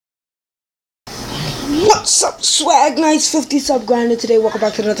What's up, Swag Nights 50 sub grinder today? Welcome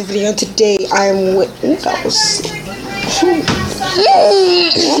back to another video. And today I am with that was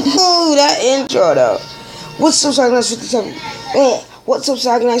that intro though. What's up, Swag Nights 50 sub? What's up,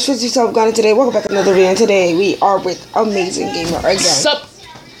 Swag Nights 50 sub grinder today? Welcome back to another video. And today we are with Amazing Gamer again. Sup?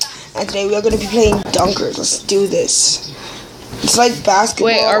 And today we are going to be playing Dunkers. Let's do this. It's like basketball.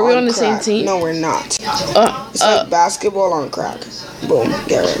 Wait, are we on the crack. same team? No, we're not. It's like basketball on crack. Boom,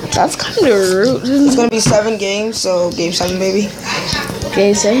 get ready. That's kind of rude. It's gonna be 7 games, so game 7, baby.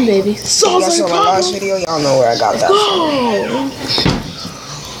 Game 7, baby. So you guys saw my last video, y'all know where I got that from.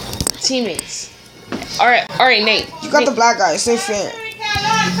 Teammates. Alright, Nate. You got the black guy, stay fair.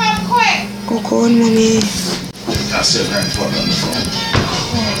 Go on, mommy. I said grandpa on the phone.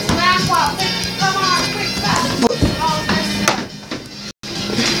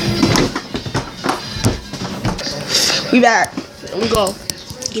 We back. Let's go.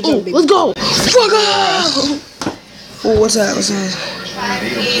 Ooh, let's go. Fuck off. Oh, what's that? What's that?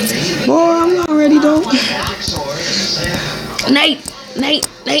 Boy, I'm not ready though. Nate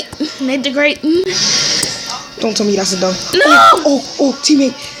the Great. Don't tell me that's a dunk. No. Oh,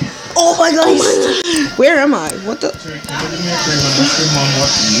 teammate. Oh my God. Where am I? What the?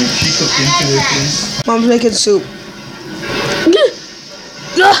 Mom's making soup.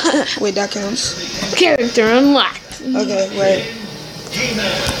 Wait, that counts. Character unlocked. Okay, wait.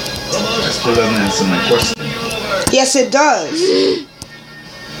 Still doesn't answer my question. Yes, it does.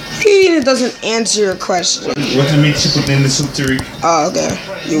 It doesn't answer your question. What do you mean you put in the soup, Tariq? Oh, okay.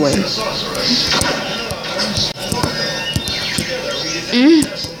 You win.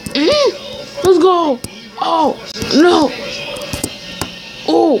 Let's go. Oh, no.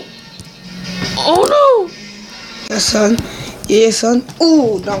 Oh no. Yes, son. Yeah, son.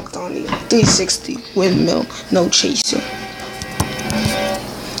 Ooh, dunked on you. 360. Windmill. No chaser.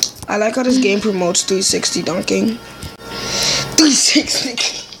 I like how this game promotes 360 dunking.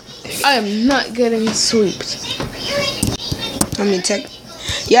 360. I am not getting swept. I mean, tech.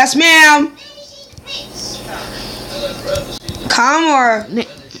 Yes, ma'am. Come or.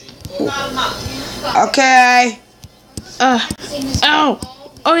 Okay. Ow.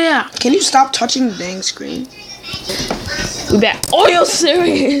 Oh, yeah. Can you stop touching the dang screen? We back. Oh, you're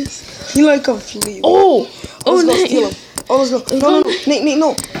serious? You like a flea. Oh, let's go Nate. steal him. Oh, let's go. No. Nate,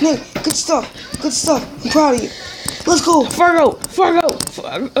 no. Nate, good stuff. I'm proud of you. Let's go. Fargo.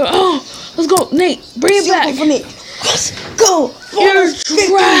 Oh, let's go. Nate, bring it back. For Nate. Let's go. You're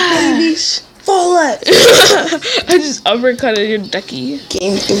trash. Fall left. I just uppercutted your ducky.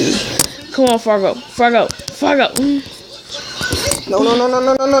 Game 3. Come on, Fargo. No.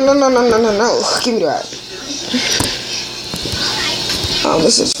 Give me that. Oh,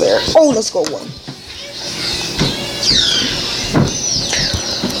 this is fair. Oh, let's go 1.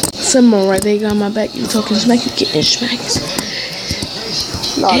 Someone right there got my back. You talking smack, you getting smacked.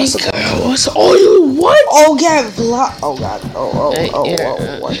 No, that's a goal. Oh, you what? Oh, get blocked. Oh, God. Oh.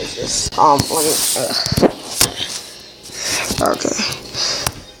 What is this? Let me. Okay.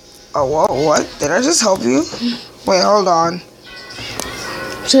 Oh, whoa, what? Did I just help you? Wait, hold on.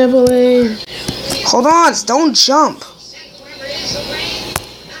 Trampoline. Hold on, don't jump.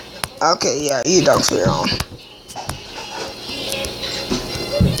 Okay, yeah, you dunk for your own.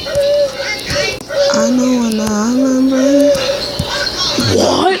 I know and I remember.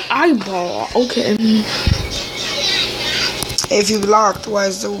 What? Eyeball. Okay. If you blocked, why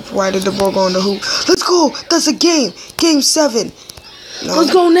did the ball go in the hoop? Let's go. That's a game. Game 7. No.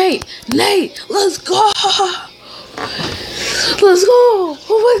 Let's go, Nate. Let's go.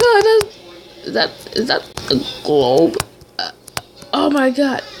 Oh my God. Is that a globe? Oh my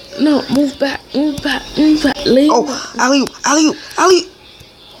God. No, move back. Leave. Oh, alley-oop.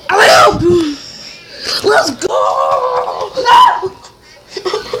 Let's go.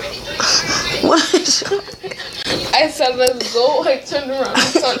 What? I said let's go. I turned around and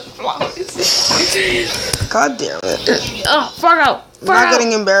started flying. God damn it. Oh, fuck out. I'm not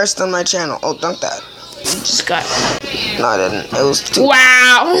getting embarrassed on my channel. Oh, dunk that. You just got it. No, I didn't. It was too.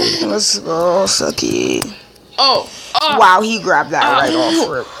 Wow. Let's go, sucky. Oh. Wow, he grabbed that right off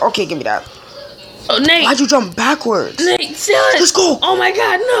rip. Okay, give me that. Oh, Nate. Why'd you jump backwards? Nate, steal it. Let's go. Oh my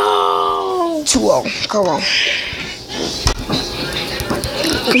God, no. 2-0. Come on.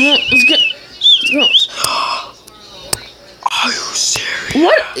 Come on, let's go. Are you serious?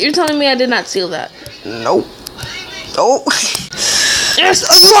 What? You're telling me I did not steal that? Nope. Yes,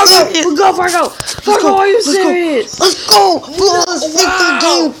 Fargo. Fargo, are you serious? Let's go. Let's victory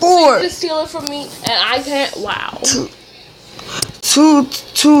game 4. So you just steal it from me, and I can't. Wow.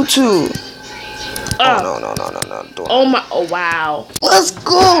 2-2. Oh no. Oh my! Oh wow! Let's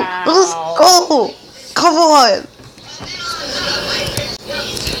go. Wow. Let's go. Come on.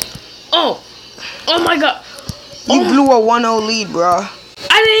 Oh my god. You blew a 1-0 lead, bro.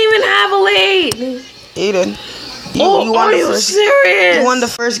 I didn't even have a lead. You did. Are you serious? You won the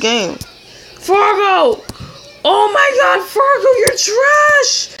first game. Fargo. Oh my god, Fargo, you're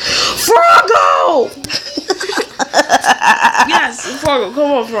trash. Fargo. Yes, Fargo.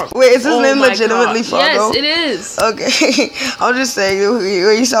 Come on, Fargo. Wait, is his name legitimately Fargo? Yes, it is. Okay. I'm just saying,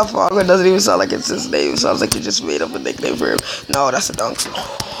 when you saw Fargo, it doesn't even sound like it's his name. It sounds like you just made up a nickname for him. No, that's a dunk.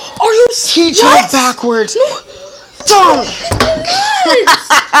 Are you serious? He jumped backwards. Dunk.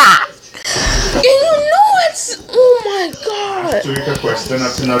 And you know it's. Oh my god. Trick question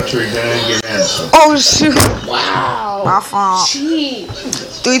after no trick, then give answer. Oh shoot. Wow. My fault. Cheat.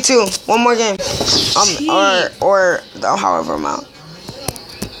 3-2. One more game. Or however amount.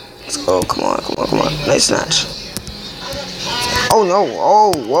 Let's go. Come on. Nice snatch. Oh no.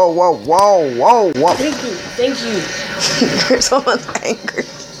 Oh, whoa. Thank you. Someone's angry.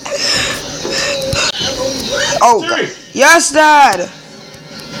 Oh god. Yes, Dad.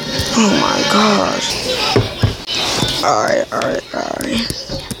 Oh my gosh. Alright.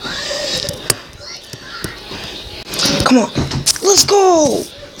 Come on. Let's go.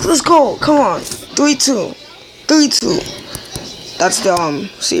 Come on. 3-2. That's the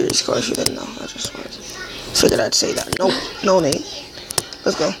series score, if you didn't know. I just figured I'd say that. No, Nate.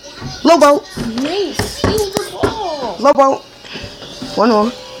 Let's go. Low boat. Nate, steal the ball. Low boat. One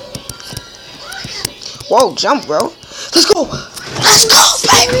more. Whoa, jump, bro. Let's go,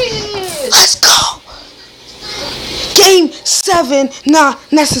 baby. Let's go. Game 7, not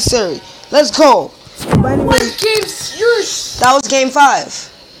necessary. Let's go. What game's yours? That was game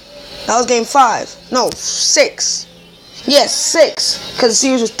 5. No, 6. Yes, 6. Because the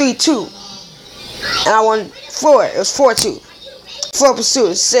series was 3-2. And I won 4. It was 4-2. 4 pursuit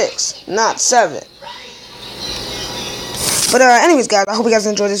is 6, not 7. But anyways, guys, I hope you guys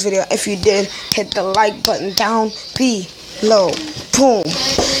enjoyed this video. If you did, hit the like button down below. Boom.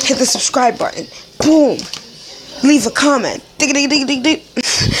 Hit the subscribe button. Boom. Leave a comment. And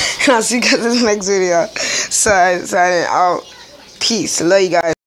I'll see you guys in the next video. Signing out. Peace. Love you guys.